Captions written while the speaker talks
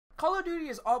Call of Duty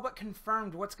has all but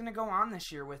confirmed what's going to go on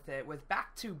this year with it, with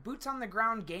back to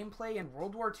boots-on-the-ground gameplay in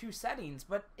World War II settings.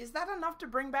 But is that enough to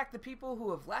bring back the people who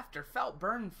have left or felt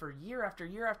burned for year after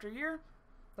year after year?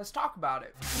 Let's talk about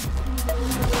it.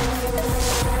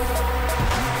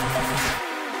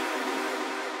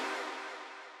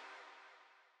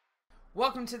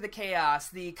 Welcome to the Chaos,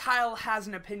 the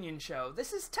Kyle.Has.An.Opinion show.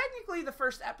 This is technically the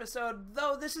first episode,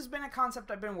 though this has been a concept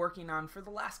I've been working on for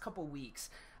the last couple weeks.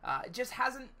 It just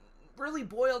hasn't really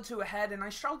boiled to a head, and I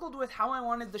struggled with how I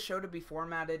wanted the show to be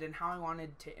formatted and how I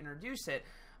wanted to introduce it.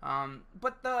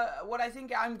 But what I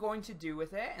think I'm going to do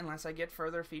with it, unless I get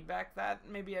further feedback that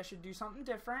maybe I should do something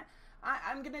different,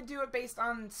 I'm going to do it based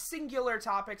on singular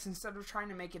topics instead of trying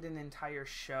to make it an entire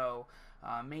show.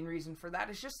 Main reason for that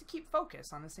is just to keep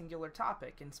focus on a singular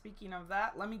topic. And speaking of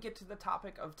that, let me get to the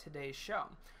topic of today's show.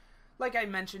 Like I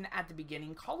mentioned at the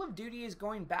beginning, Call of Duty is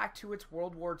going back to its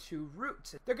World War II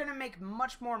roots. They're going to make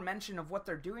much more mention of what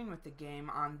they're doing with the game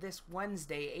on this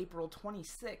Wednesday, April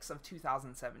 26th of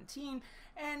 2017,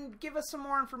 and give us some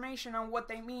more information on what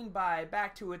they mean by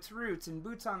back to its roots and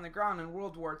boots on the ground in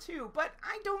World War II, but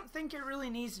I don't think it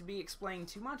really needs to be explained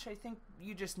too much. I think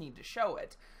you just need to show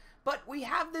it. But we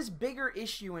have this bigger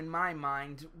issue in my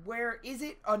mind where is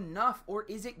it enough or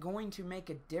is it going to make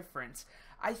a difference?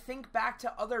 I think back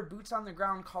to other boots on the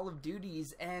ground Call of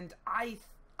Duties and I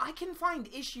can find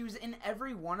issues in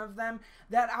every one of them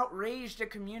that outraged a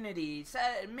community,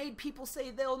 made people say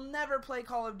they'll never play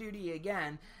Call of Duty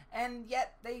again, and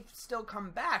yet they still come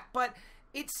back. But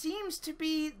it seems to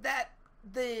be that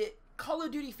the Call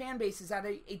of Duty fan base is at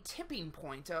a tipping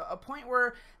point, a point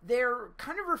where they're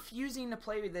kind of refusing to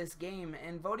play with this game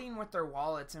and voting with their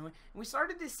wallets. And we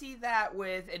started to see that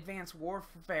with Advanced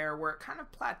Warfare, where it kind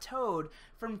of plateaued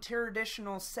from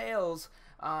traditional sales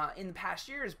in the past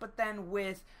years. But then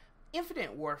with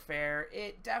Infinite Warfare,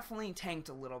 it definitely tanked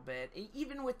a little bit,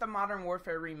 even with the Modern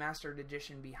Warfare Remastered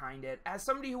Edition behind it. As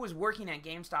somebody who was working at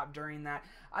GameStop during that,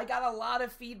 I got a lot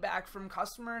of feedback from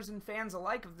customers and fans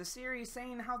alike of the series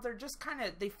saying how they're just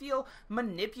they feel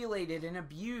manipulated and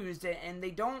abused, and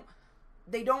they don't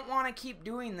want to keep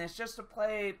doing this just to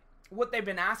play what they've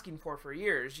been asking for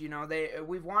years. You know,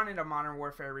 we've wanted a Modern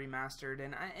Warfare Remastered,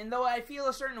 and though I feel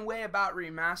a certain way about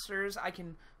remasters, I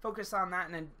can focus on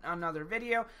that in another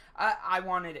video. I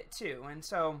wanted it too, and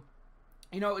so,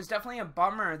 you know, it was definitely a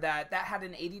bummer that had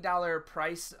an $80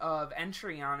 price of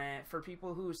entry on it for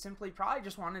people who simply probably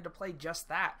just wanted to play just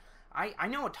that. I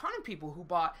know a ton of people who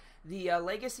bought the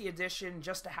Legacy Edition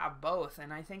just to have both,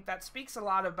 and I think that speaks a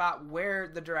lot about where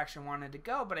the direction wanted to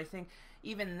go. But I think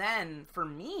even then, for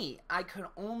me, I could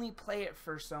only play it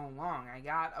for so long. I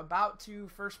got about to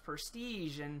First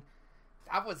Prestige, and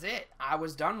that was it. I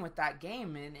was done with that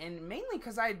game, and mainly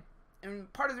because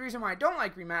and part of the reason why I don't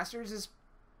like remasters is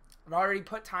I've already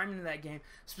put time into that game.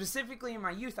 Specifically in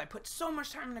my youth, I put so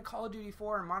much time into Call of Duty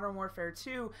 4 and Modern Warfare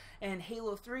 2 and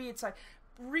Halo 3. It's like,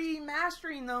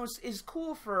 remastering those is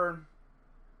cool for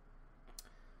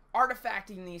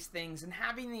artifacting these things and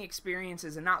having the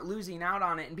experiences and not losing out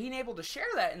on it and being able to share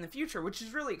that in the future, which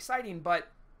is really exciting. But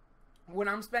when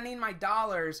I'm spending my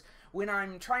dollars, when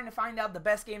I'm trying to find out the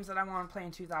best games that I want to play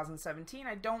in 2017,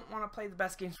 I don't want to play the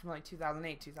best games from like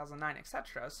 2008, 2009,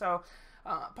 etc. So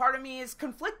part of me is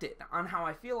conflicted on how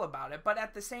I feel about it, but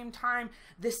at the same time,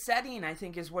 this setting, I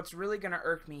think, is what's really going to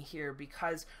irk me here,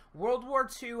 because World War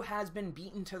II has been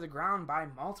beaten to the ground by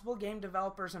multiple game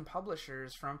developers and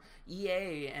publishers, from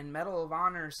EA and Medal of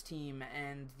Honor's team,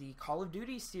 and the Call of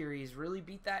Duty series really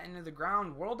beat that into the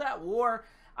ground. World at War,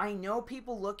 I know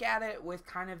people look at it with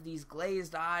kind of these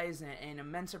glazed eyes and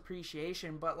immense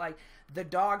appreciation, but like, the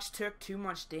dogs took too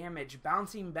much damage.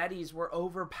 Bouncing Bettys were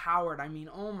overpowered. I mean,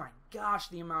 oh my gosh,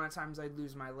 the amount of times I'd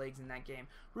lose my legs in that game.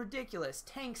 Ridiculous.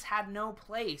 Tanks had no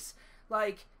place.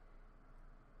 Like,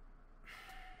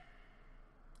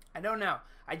 I don't know.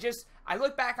 I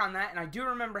look back on that and I do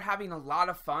remember having a lot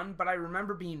of fun, but I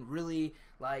remember being really,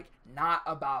 like, not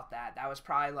about that. That was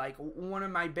probably, like, one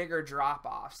of my bigger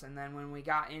drop-offs. And then when we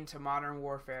got into Modern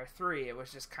Warfare 3, it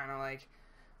was just kind of like,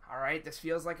 alright, this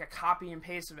feels like a copy and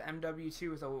paste of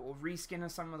MW2 with a reskin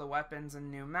of some of the weapons and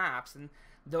new maps. And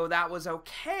though that was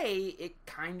okay, it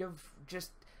kind of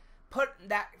just put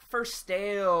that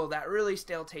really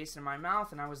stale taste in my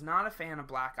mouth, and I was not a fan of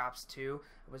Black Ops 2.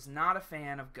 I was not a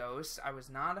fan of Ghosts. I was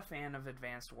not a fan of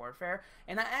Advanced Warfare.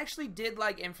 And I actually did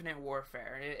like Infinite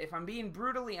Warfare. If I'm being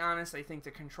brutally honest, I think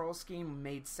the control scheme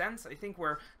made sense. I think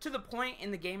we're to the point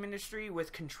in the game industry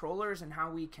with controllers and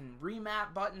how we can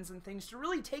remap buttons and things to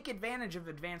really take advantage of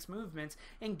advanced movements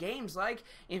in games like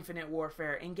Infinite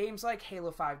Warfare, in games like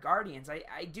Halo 5 Guardians.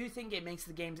 I do think it makes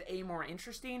the games more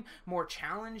interesting, more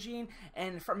challenging,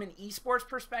 and from an esports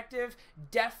perspective,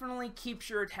 definitely keeps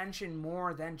your attention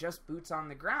more than just boots on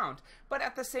the ground. But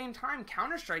at the same time,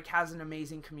 Counter-Strike has an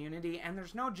amazing community, and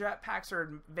there's no jetpacks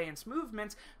or advanced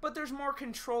movements, but there's more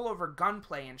control over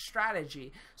gunplay and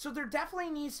strategy. So there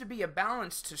definitely needs to be a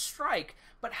balance to Strike,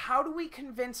 but how do we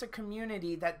convince a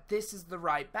community that this is the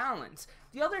right balance?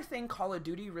 The other thing Call of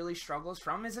Duty really struggles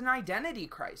from is an identity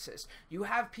crisis. You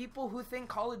have people who think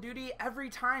Call of Duty every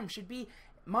time should be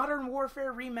Modern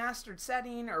Warfare remastered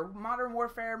setting, or Modern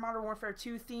Warfare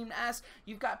 2 themed S.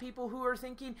 You've got people who are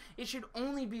thinking it should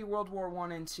only be World War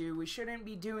 1 and 2. We shouldn't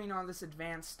be doing all this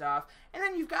advanced stuff. And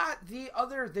then you've got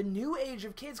the new age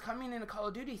of kids coming into Call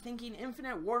of Duty thinking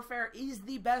Infinite Warfare is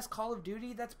the best Call of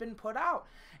Duty that's been put out.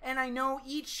 And I know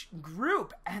each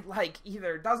group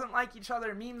either doesn't like each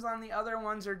other, memes on the other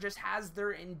ones, or just has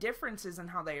their indifferences in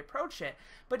how they approach it.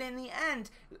 But in the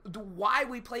end, why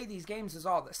we play these games is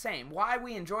all the same. Why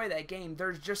we enjoy that game,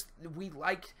 we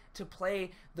like to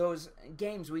play those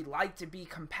games. We like to be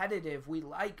competitive. We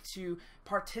like to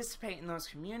participate in those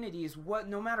communities,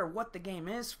 no matter what the game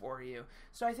is for you.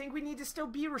 So I think we need to still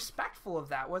be respectful of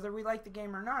that, whether we like the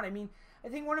game or not. I mean, I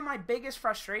think one of my biggest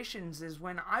frustrations is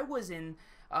when I was in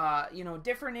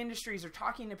different industries or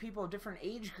talking to people of different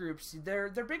age groups, their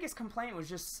biggest complaint was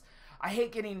just, I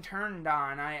hate getting turned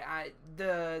on.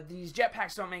 These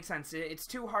jetpacks don't make sense. It's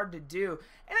too hard to do.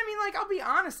 And I mean, I'll be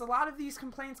honest, a lot of these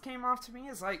complaints came off to me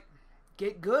as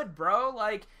get good, bro.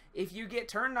 If you get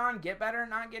turned on, get better at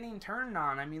not getting turned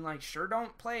on. I mean, sure,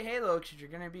 don't play Halo because you're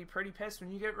going to be pretty pissed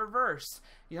when you get reversed.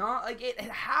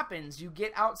 It happens. You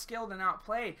get outskilled and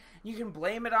outplayed. You can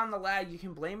blame it on the lag. You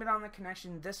can blame it on the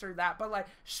connection, this or that. But,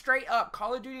 straight up,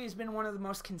 Call of Duty has been one of the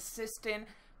most consistent,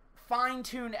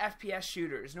 fine-tuned FPS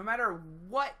shooters. No matter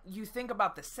what you think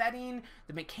about the setting,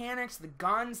 the mechanics, the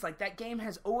guns, that game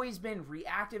has always been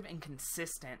reactive and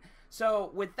consistent.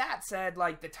 So with that said,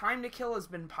 the time to kill has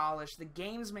been polished, the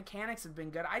game's mechanics have been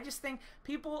good. I just think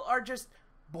people are just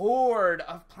bored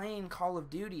of playing Call of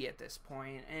Duty at this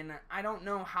point, and I don't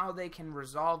know how they can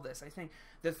resolve this. I think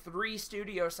the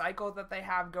 3-studio cycle that they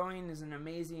have going is an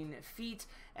amazing feat,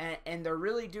 and they're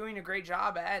really doing a great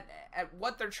job at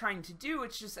what they're trying to do.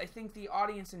 It's just, I think the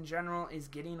audience in general is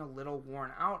getting a little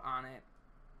worn out on it.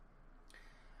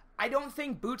 I don't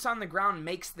think boots on the ground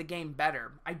makes the game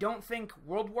better. I don't think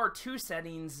World War II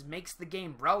settings makes the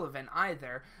game relevant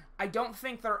either. I don't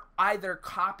think they're either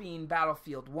copying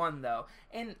Battlefield 1, though.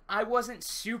 And I wasn't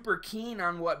super keen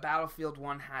on what Battlefield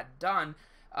 1 had done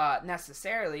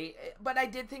necessarily, but I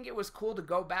did think it was cool to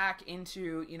go back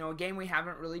into, a game we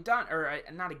haven't really done, or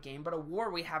not a game, but a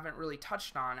war we haven't really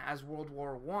touched on as World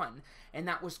War I, and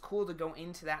that was cool to go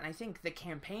into that. And I think the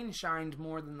campaign shined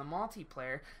more than the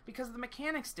multiplayer because the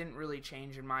mechanics didn't really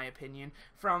change, in my opinion,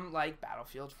 from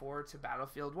Battlefield 4 to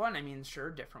Battlefield 1. I mean, sure,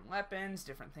 different weapons,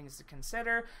 different things to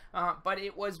consider, but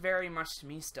it was very much to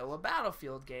me still a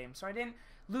Battlefield game, so I didn't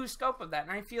lose scope of that.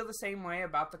 And I feel the same way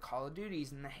about the Call of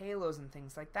Duties and the Halos and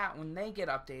things like that when they get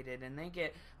updated and they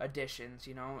get additions.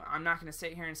 I'm not going to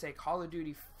sit here and say Call of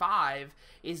Duty 5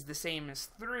 is the same as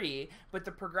 3, but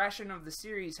the progression of the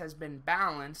series has been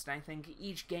balanced. I think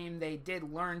each game they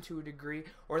did learn to a degree,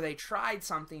 or they tried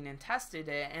something and tested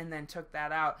it and then took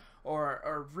that out,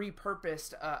 or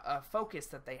repurposed a focus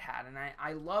that they had. And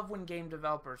I love when game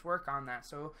developers work on that.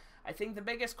 So I think the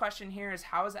biggest question here is,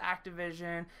 how is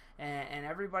Activision and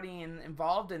everybody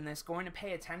involved in this going to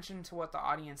pay attention to what the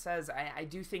audience says? I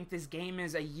do think this game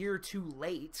is a year too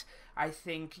late. I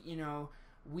think,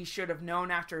 we should have known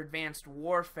after Advanced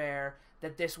Warfare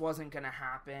that this wasn't going to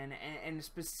happen. And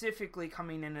specifically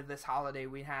coming into this holiday,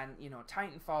 we had,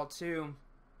 Titanfall 2,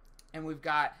 and we've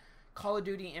got Call of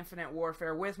Duty Infinite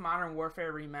Warfare with Modern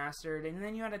Warfare Remastered, and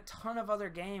then you had a ton of other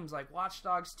games like Watch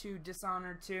Dogs 2,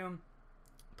 Dishonored 2,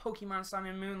 Pokemon Sun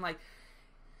and Moon.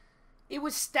 It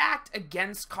was stacked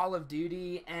against Call of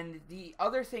Duty, and the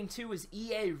other thing too is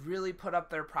EA really put up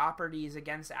their properties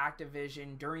against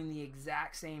Activision during the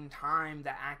exact same time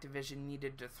that Activision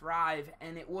needed to thrive,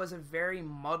 and it was a very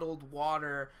muddled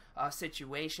water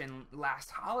situation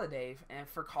last holiday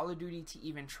for Call of Duty to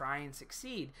even try and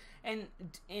succeed. And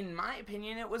in my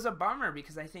opinion, it was a bummer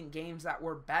because I think games that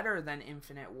were better than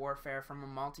Infinite Warfare from a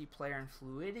multiplayer and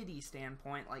fluidity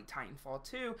standpoint, like Titanfall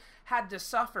 2, had to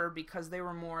suffer because they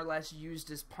were more or less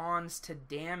used as pawns to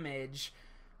damage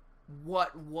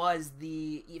what was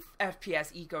the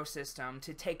FPS ecosystem,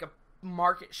 to take a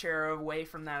market share away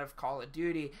from that of Call of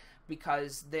Duty,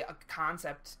 because the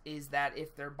concept is that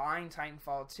if they're buying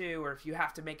Titanfall 2, or if you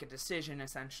have to make a decision,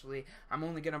 essentially, I'm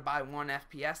only going to buy one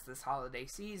FPS this holiday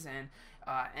season,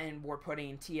 and we're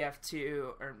putting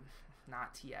TF2, or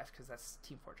not TF because that's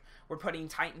Team Fortress, we're putting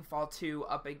Titanfall 2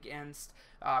 up against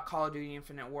Call of Duty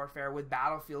Infinite Warfare with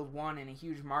Battlefield 1 and a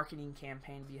huge marketing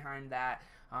campaign behind that.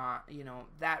 You know,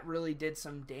 that really did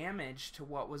some damage to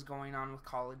what was going on with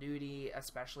Call of Duty,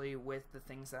 especially with the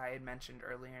things that I had mentioned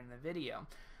earlier in the video.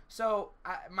 So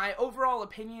my overall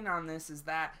opinion on this is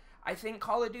that I think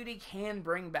Call of Duty can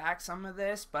bring back some of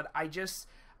this, but I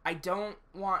don't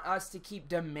want us to keep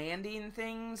demanding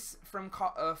things from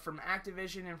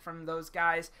Activision and from those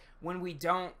guys when we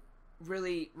don't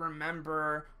really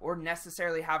remember or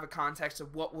necessarily have a context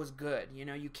of what was good. You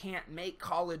know, you can't make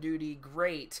Call of Duty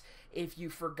great if you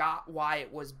forgot why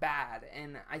it was bad.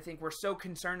 And I think we're so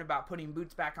concerned about putting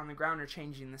boots back on the ground or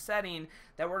changing the setting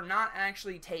that we're not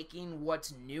actually taking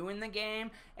what's new in the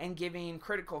game and giving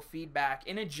critical feedback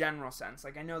in a general sense.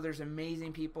 Like, I know there's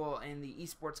amazing people in the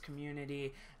esports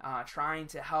community trying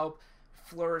to help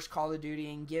flourish Call of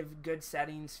Duty and give good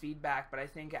settings feedback, but I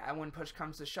think when push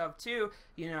comes to shove too,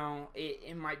 you know,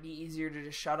 it might be easier to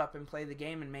just shut up and play the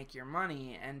game and make your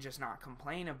money and just not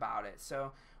complain about it.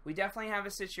 So we definitely have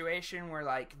a situation where,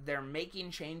 like, they're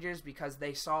making changes because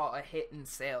they saw a hit in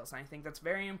sales, and I think that's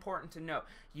very important to note.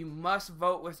 You must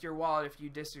vote with your wallet if you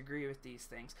disagree with these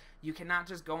things. You cannot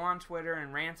just go on Twitter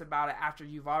and rant about it after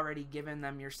you've already given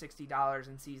them your $60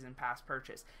 in season pass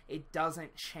purchase. It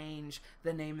doesn't change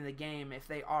the name of the game if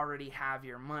they already have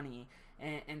your money.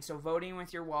 And so voting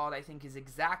with your wallet, I think, is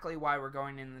exactly why we're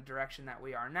going in the direction that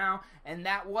we are now. And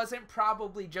that wasn't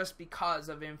probably just because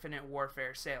of Infinite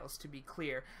Warfare sales, to be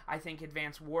clear. I think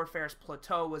Advanced Warfare's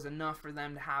plateau was enough for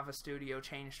them to have a studio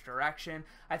change direction.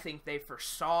 I think they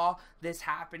foresaw this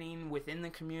happening within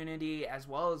the community as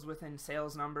well as within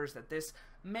sales numbers, that this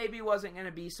maybe wasn't going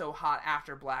to be so hot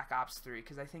after Black Ops 3,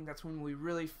 because I think that's when we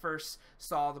really first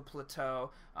saw the plateau.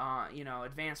 You know,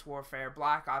 Advanced Warfare,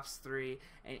 Black Ops 3,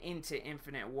 and into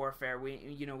Infinite Warfare.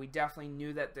 We definitely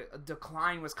knew that the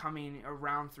decline was coming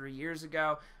around 3 years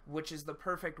ago, which is the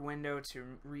perfect window to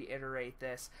reiterate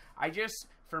this.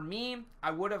 For me,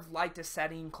 I would have liked a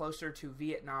setting closer to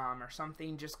Vietnam or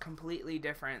something just completely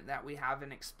different that we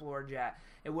haven't explored yet.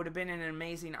 It would have been an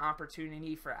amazing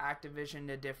opportunity for Activision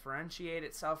to differentiate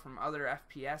itself from other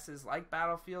FPSs like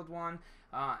Battlefield 1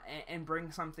 and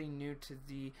bring something new to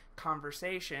the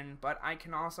conversation, but I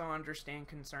can also understand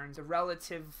concerns. The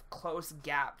relative close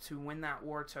gap to when that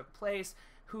war took place,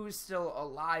 who's still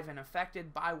alive and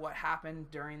affected by what happened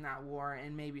during that war,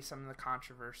 and maybe some of the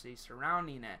controversy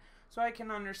surrounding it. So I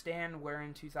can understand where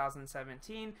in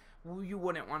 2017 you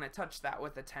wouldn't want to touch that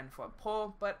with a 10-foot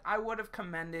pole, but I would have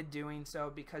commended doing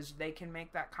so because they can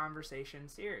make that conversation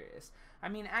serious. I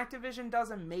mean, Activision does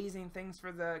amazing things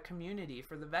for the community,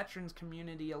 for the veterans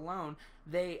community alone.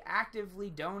 They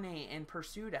actively donate and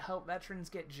pursue to help veterans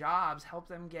get jobs, help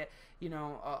them get,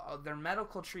 their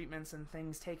medical treatments and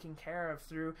things taken care of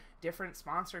through different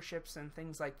sponsorships and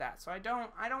things like that. So I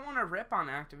don't want to rip on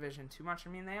Activision too much.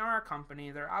 I mean, they are a company,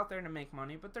 they're out there to make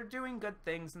money, but they're doing good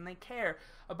things and they care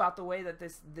about the way that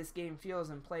this game feels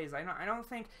and plays. I don't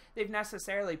think they've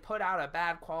necessarily put out a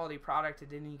bad quality product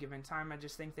at any given time. I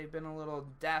just think they've been a little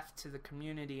deaf to the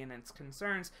community and its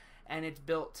concerns, and it's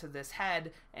built to this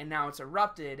head, and now it's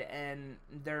erupted, and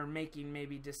they're making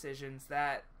maybe decisions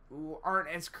that aren't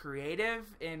as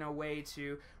creative in a way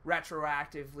to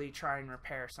retroactively try and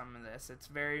repair some of this. It's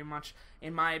very much,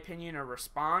 in my opinion, a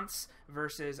response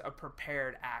versus a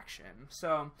prepared action.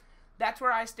 So that's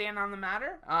where I stand on the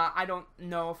matter. I don't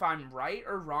know if I'm right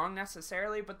or wrong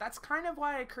necessarily, but that's kind of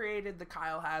why I created the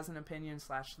Kyle.Has.An.Opinion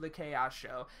 / the Chaos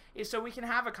Show, is so we can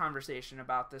have a conversation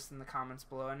about this in the comments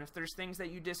below. And if there's things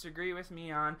that you disagree with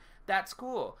me on, that's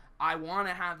cool. I want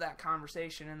to have that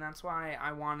conversation, and that's why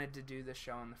I wanted to do this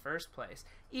show in the first place.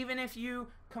 Even if you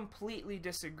completely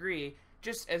disagree,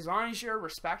 just as long as you're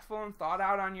respectful and thought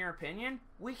out on your opinion,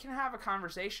 we can have a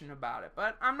conversation about it.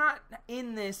 But I'm not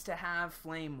in this to have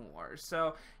flame wars.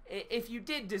 So if you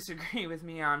did disagree with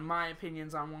me on my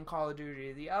opinions on one Call of Duty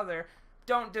or the other,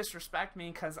 don't disrespect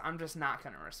me, because I'm just not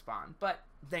going to respond. But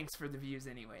thanks for the views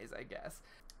anyways, I guess.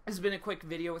 This has been a quick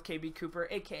video with KB Cooper,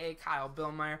 aka Kyle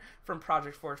Billmeyer from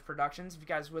Project Forge Productions. If you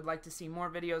guys would like to see more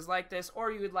videos like this,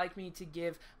 or you would like me to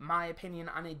give my opinion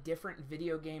on a different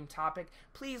video game topic,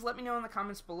 please let me know in the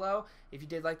comments below. If you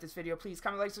did like this video, please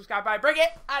comment, like, subscribe, break it.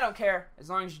 I don't care, as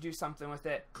long as you do something with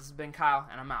it. This has been Kyle,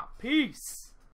 and I'm out. Peace!